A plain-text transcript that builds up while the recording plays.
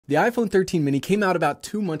The iPhone 13 mini came out about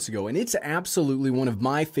 2 months ago, and it's absolutely one of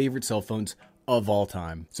my favorite cell phones of all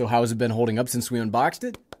time. So how has it been holding up since we unboxed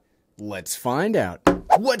it? Let's find out.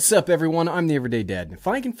 What's up, everyone? I'm the Everyday Dad, and if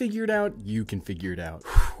I can figure it out, you can figure it out.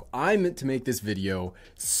 I meant to make this video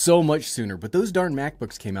so much sooner, but those darn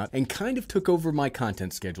MacBooks came out and kind of took over my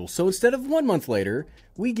content schedule. So instead of 1 month later,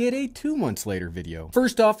 we get a 2 months later video.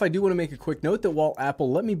 First off, I do want to make a quick note that while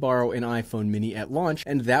Apple let me borrow an iPhone mini at launch,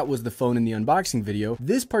 and that was the phone in the unboxing video,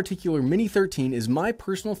 this particular Mini 13 is my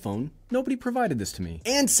personal phone. Nobody provided this to me.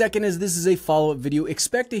 And second, as this is a follow-up video,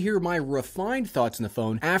 expect to hear my refined thoughts on the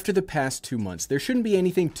phone after the past 2 months. There shouldn't be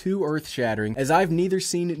anything too earth-shattering, as I've neither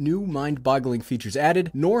seen new mind-boggling features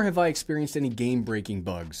added, nor have I experienced any game-breaking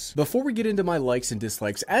bugs. Before we get into my likes and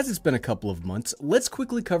dislikes, as it's been a couple of months, let's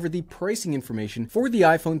quickly cover the pricing information for the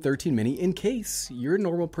iPhone 13 mini in case you're a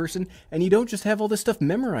normal person and you don't just have all this stuff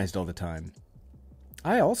memorized all the time.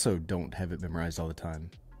 I also don't have it memorized all the time.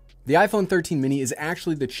 The iPhone 13 mini is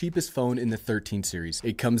actually the cheapest phone in the 13 series.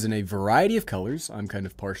 It comes in a variety of colors. I'm kind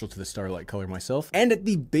of partial to the Starlight color myself. And at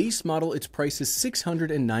the base model, its price is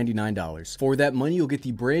 $699. For that money, you'll get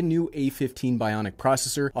the brand new A15 Bionic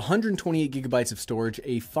processor, 128 gigabytes of storage,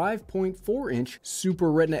 a 5.4-inch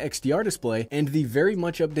Super Retina XDR display, and the very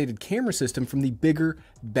much updated camera system from the bigger,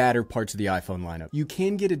 badder parts of the iPhone lineup. You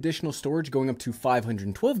can get additional storage going up to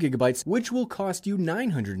 512 gigabytes, which will cost you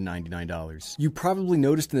 $999. You probably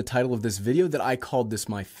noticed in the title of this video that I called this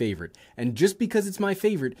my favorite, and just because it's my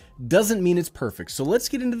favorite doesn't mean it's perfect. So let's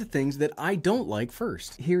get into the things that I don't like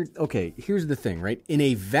first. Here's the thing, right? In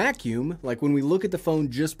a vacuum, like when we look at the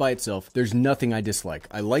phone just by itself, there's nothing I dislike.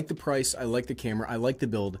 I like the price, I like the camera, I like the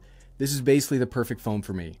build. This is basically the perfect phone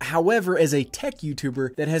for me. However, as a tech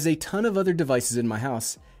YouTuber that has a ton of other devices in my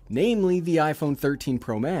house, namely the iPhone 13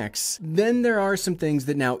 Pro Max, then there are some things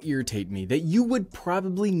that now irritate me that you would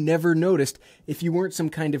probably never noticed if you weren't some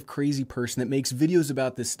kind of crazy person that makes videos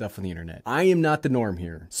about this stuff on the internet. I am not the norm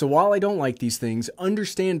here. So while I don't like these things,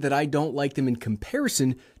 understand that I don't like them in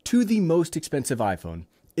comparison to the most expensive iPhone.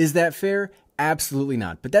 Is that fair? Absolutely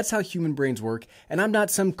not. But that's how human brains work, and I'm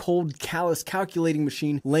not some cold, callous, calculating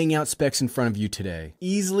machine laying out specs in front of you today.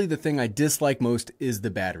 Easily the thing I dislike most is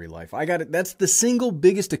the battery life. That's the single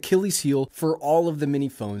biggest Achilles heel for all of the mini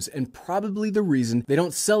phones, and probably the reason they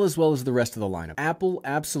don't sell as well as the rest of the lineup. Apple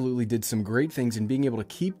absolutely did some great things in being able to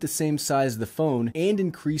keep the same size of the phone and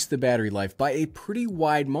increase the battery life by a pretty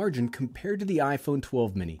wide margin compared to the iPhone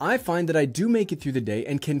 12 mini. I find that I do make it through the day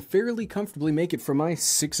and can fairly comfortably make it from my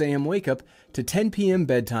 6 a.m. wake up to 10 p.m.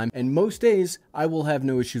 bedtime, and most days I will have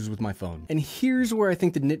no issues with my phone. And here's where I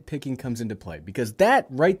think the nitpicking comes into play, because that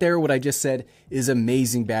right there, what I just said, is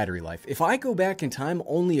amazing battery life. If I go back in time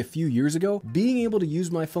only a few years ago, being able to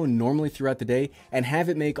use my phone normally throughout the day and have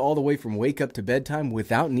it make all the way from wake up to bedtime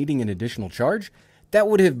without needing an additional charge, that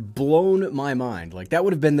would have blown my mind. Like, that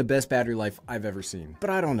would have been the best battery life I've ever seen. But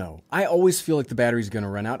I don't know. I always feel like the battery's gonna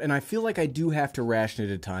run out, and I feel like I do have to ration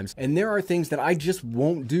it at times, and there are things that I just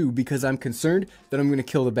won't do because I'm concerned that I'm gonna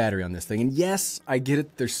kill the battery on this thing. And yes, I get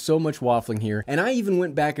it, there's so much waffling here, and I even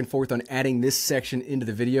went back and forth on adding this section into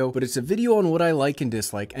the video, but it's a video on what I like and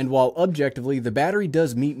dislike, and while objectively the battery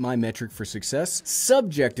does meet my metric for success,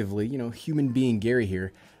 subjectively, human being Gary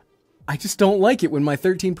here, I just don't like it when my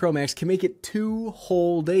 13 Pro Max can make it 2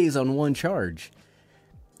 whole days on one charge.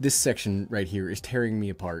 This section right here is tearing me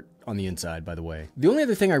apart on the inside, by the way. The only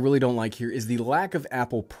other thing I really don't like here is the lack of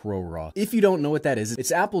Apple ProRAW. If you don't know what that is,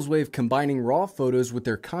 it's Apple's way of combining raw photos with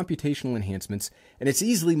their computational enhancements, and it's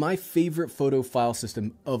easily my favorite photo file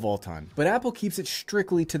system of all time. But Apple keeps it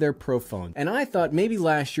strictly to their Pro phone, and I thought maybe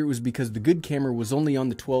last year it was because the good camera was only on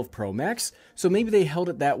the 12 Pro Max, so maybe they held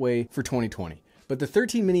it that way for 2020. But the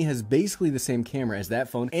 13 mini has basically the same camera as that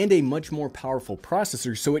phone and a much more powerful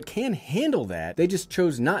processor, so it can handle that. They just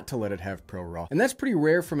chose not to let it have ProRAW. And that's pretty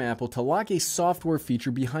rare from Apple to lock a software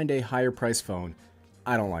feature behind a higher price phone.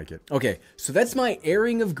 I don't like it. Okay, so that's my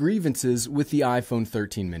airing of grievances with the iPhone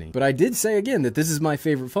 13 mini. But I did say again that this is my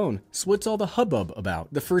favorite phone. So what's all the hubbub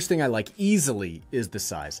about? The first thing I like easily is the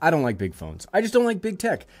size. I don't like big phones. I just don't like big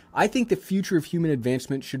tech. I think the future of human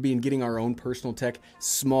advancement should be in getting our own personal tech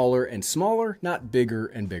smaller and smaller, not bigger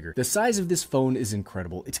and bigger. The size of this phone is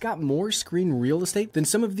incredible. It's got more screen real estate than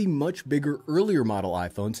some of the much bigger earlier model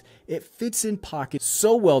iPhones. It fits in pockets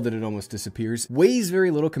so well that it almost disappears, weighs very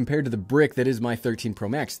little compared to the brick that is my 13 Pro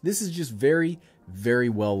Max. This is just very, very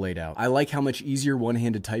well laid out. I like how much easier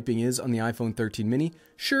one-handed typing is on the iPhone 13 mini.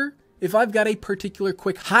 Sure, If I've got a particular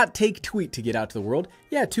quick hot take tweet to get out to the world,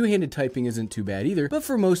 yeah, two-handed typing isn't too bad either, but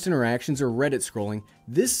for most interactions or Reddit scrolling,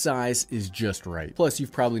 this size is just right. Plus,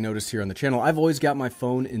 you've probably noticed here on the channel, I've always got my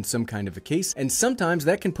phone in some kind of a case, and sometimes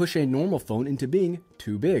that can push a normal phone into being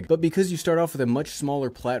too big. But because you start off with a much smaller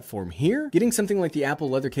platform here, getting something like the Apple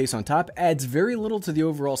leather case on top adds very little to the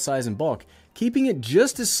overall size and bulk, keeping it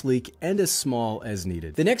just as sleek and as small as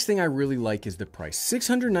needed. The next thing I really like is the price.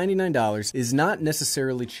 $699 is not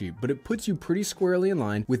necessarily cheap, but it puts you pretty squarely in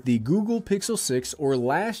line with the Google Pixel 6 or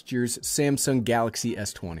last year's Samsung Galaxy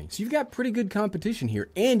S20. So you've got pretty good competition here,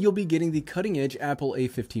 and you'll be getting the cutting-edge Apple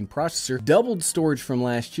A15 processor, doubled storage from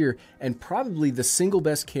last year, and probably the single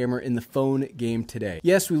best camera in the phone game today.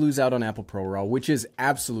 Yes, we lose out on Apple ProRAW, which is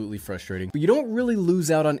absolutely frustrating, but you don't really lose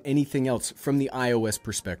out on anything else from the iOS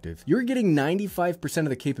perspective. You're getting 95% of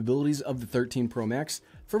the capabilities of the 13 Pro Max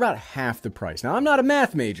for about half the price. Now, I'm not a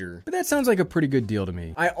math major, but that sounds like a pretty good deal to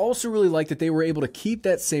me. I also really like that they were able to keep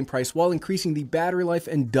that same price while increasing the battery life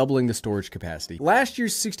and doubling the storage capacity. Last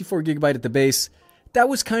year's 64GB at the base, that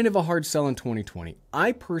was kind of a hard sell in 2020.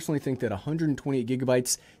 I personally think that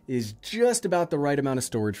 128GB is just about the right amount of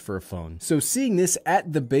storage for a phone. So seeing this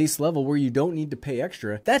at the base level where you don't need to pay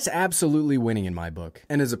extra, that's absolutely winning in my book.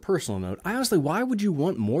 And as a personal note, honestly, why would you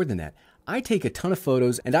want more than that? I take a ton of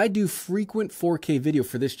photos and I do frequent 4K video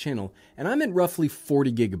for this channel, and I'm at roughly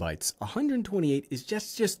 40GB. 128 is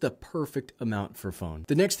just the perfect amount for a phone.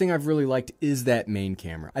 The next thing I've really liked is that main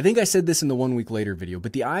camera. I think I said this in the 1 week later video,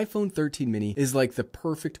 but the iPhone 13 mini is like the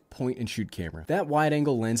perfect point and shoot camera. That wide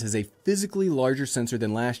angle lens has a physically larger sensor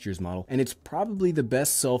than last year's model, and it's probably the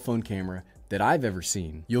best cell phone camera that I've ever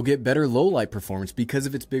seen. You'll get better low light performance because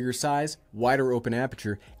of its bigger size, wider open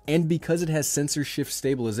aperture, and because it has sensor shift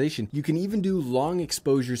stabilization. You can even do long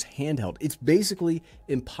exposures handheld. It's basically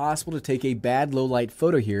impossible to take a bad low light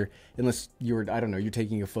photo here unless you're, I don't know, you're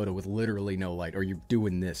taking a photo with literally no light, or you're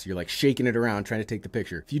doing this. You're like shaking it around trying to take the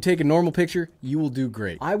picture. If you take a normal picture, you will do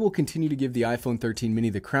great. I will continue to give the iPhone 13 mini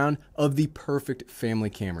the crown of the perfect family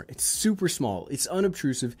camera. It's super small, it's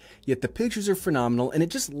unobtrusive, yet the pictures are phenomenal, and it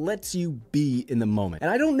just lets you be in the moment. And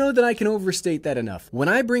I don't know that I can overstate that enough. When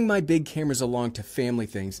I bring my big cameras along to family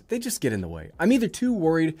things, they just get in the way. I'm either too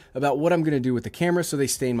worried about what I'm gonna do with the camera so they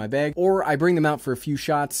stay in my bag, or I bring them out for a few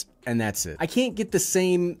shots and that's it. I can't get the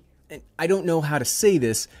same, I don't know how to say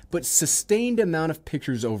this, but sustained amount of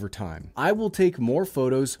pictures over time. I will take more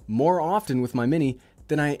photos more often with my mini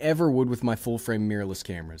than I ever would with my full frame mirrorless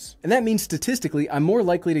cameras. And that means statistically, I'm more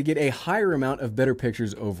likely to get a higher amount of better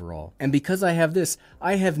pictures overall. And because I have this,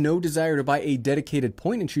 I have no desire to buy a dedicated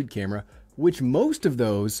point and shoot camera, which most of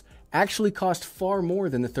those actually cost far more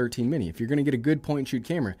than the 13 mini. If you're gonna get a good point and shoot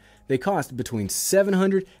camera, they cost between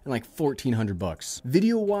 $700 and like $1,400.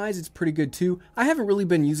 Video-wise, it's pretty good too. I haven't really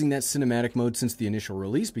been using that cinematic mode since the initial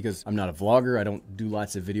release because I'm not a vlogger. I don't do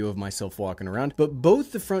lots of video of myself walking around, but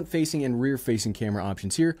both the front-facing and rear-facing camera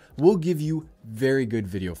options here will give you very good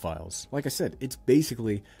video files. Like I said, it's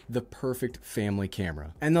basically the perfect family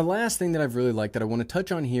camera. And the last thing that I've really liked that I want to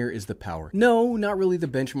touch on here is the power. No, not really the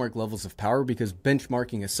benchmark levels of power, because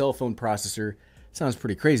benchmarking a cell phone processor sounds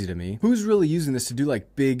pretty crazy to me. Who's really using this to do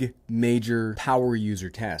like big, major power user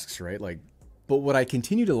tasks, right? But what I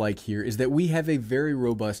continue to like here is that we have a very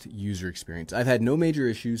robust user experience. I've had no major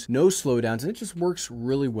issues, no slowdowns, and it just works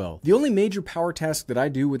really well. The only major power task that I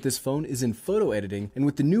do with this phone is in photo editing, and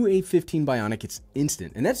with the new A15 Bionic, it's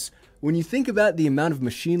instant. And that's, when you think about the amount of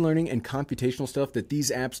machine learning and computational stuff that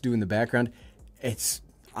these apps do in the background,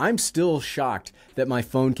 I'm still shocked that my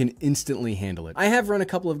phone can instantly handle it. I have run a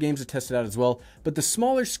couple of games to test it out as well, but the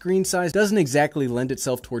smaller screen size doesn't exactly lend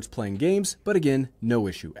itself towards playing games, but again, no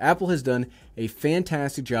issue. Apple has done a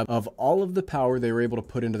fantastic job of all of the power they were able to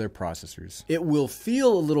put into their processors. It will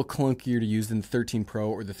feel a little clunkier to use than the 13 Pro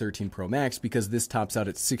or the 13 Pro Max because this tops out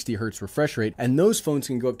at 60 Hz refresh rate, and those phones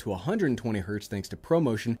can go up to 120 Hz thanks to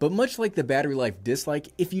ProMotion, but much like the battery life dislike,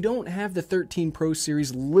 if you don't have the 13 Pro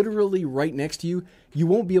series literally right next to you, you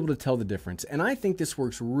won't be able to tell the difference. And I think this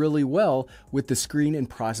works really well with the screen and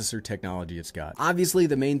processor technology it's got. Obviously,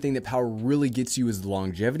 the main thing that power really gets you is the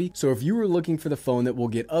longevity. So if you were looking for the phone that will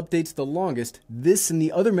get updates the longest, this and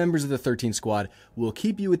the other members of the 13 squad will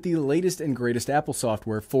keep you with the latest and greatest Apple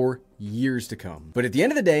software for years to come. But at the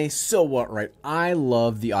end of the day, so what, right? I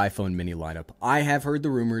love the iPhone mini lineup. I have heard the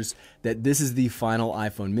rumors that this is the final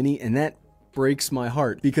iPhone mini, and that breaks my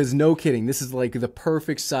heart because no kidding, this is like the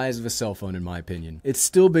perfect size of a cell phone in my opinion. It's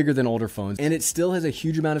still bigger than older phones and it still has a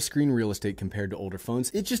huge amount of screen real estate compared to older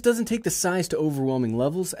phones. It just doesn't take the size to overwhelming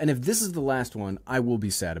levels, and if this is the last one, I will be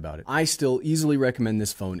sad about it. I still easily recommend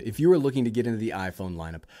this phone if you are looking to get into the iPhone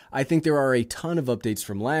lineup. I think there are a ton of updates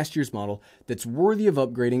from last year's model that's worthy of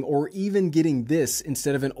upgrading or even getting this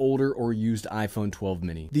instead of an older or used iPhone 12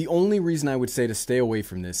 mini. The only reason I would say to stay away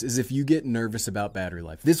from this is if you get nervous about battery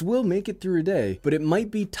life. This will make it through a day, but it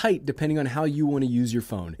might be tight depending on how you want to use your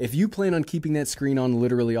phone. If you plan on keeping that screen on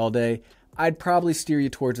literally all day, I'd probably steer you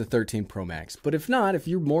towards the 13 Pro Max. But if not, if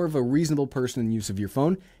you're more of a reasonable person in use of your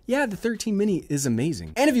phone, yeah, the 13 mini is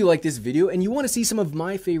amazing. And if you like this video and you want to see some of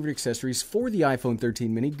my favorite accessories for the iPhone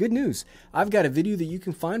 13 mini, good news. I've got a video that you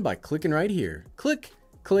can find by clicking right here. Click,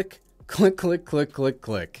 click, click, click, click, click,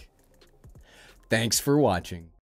 click. Thanks for watching.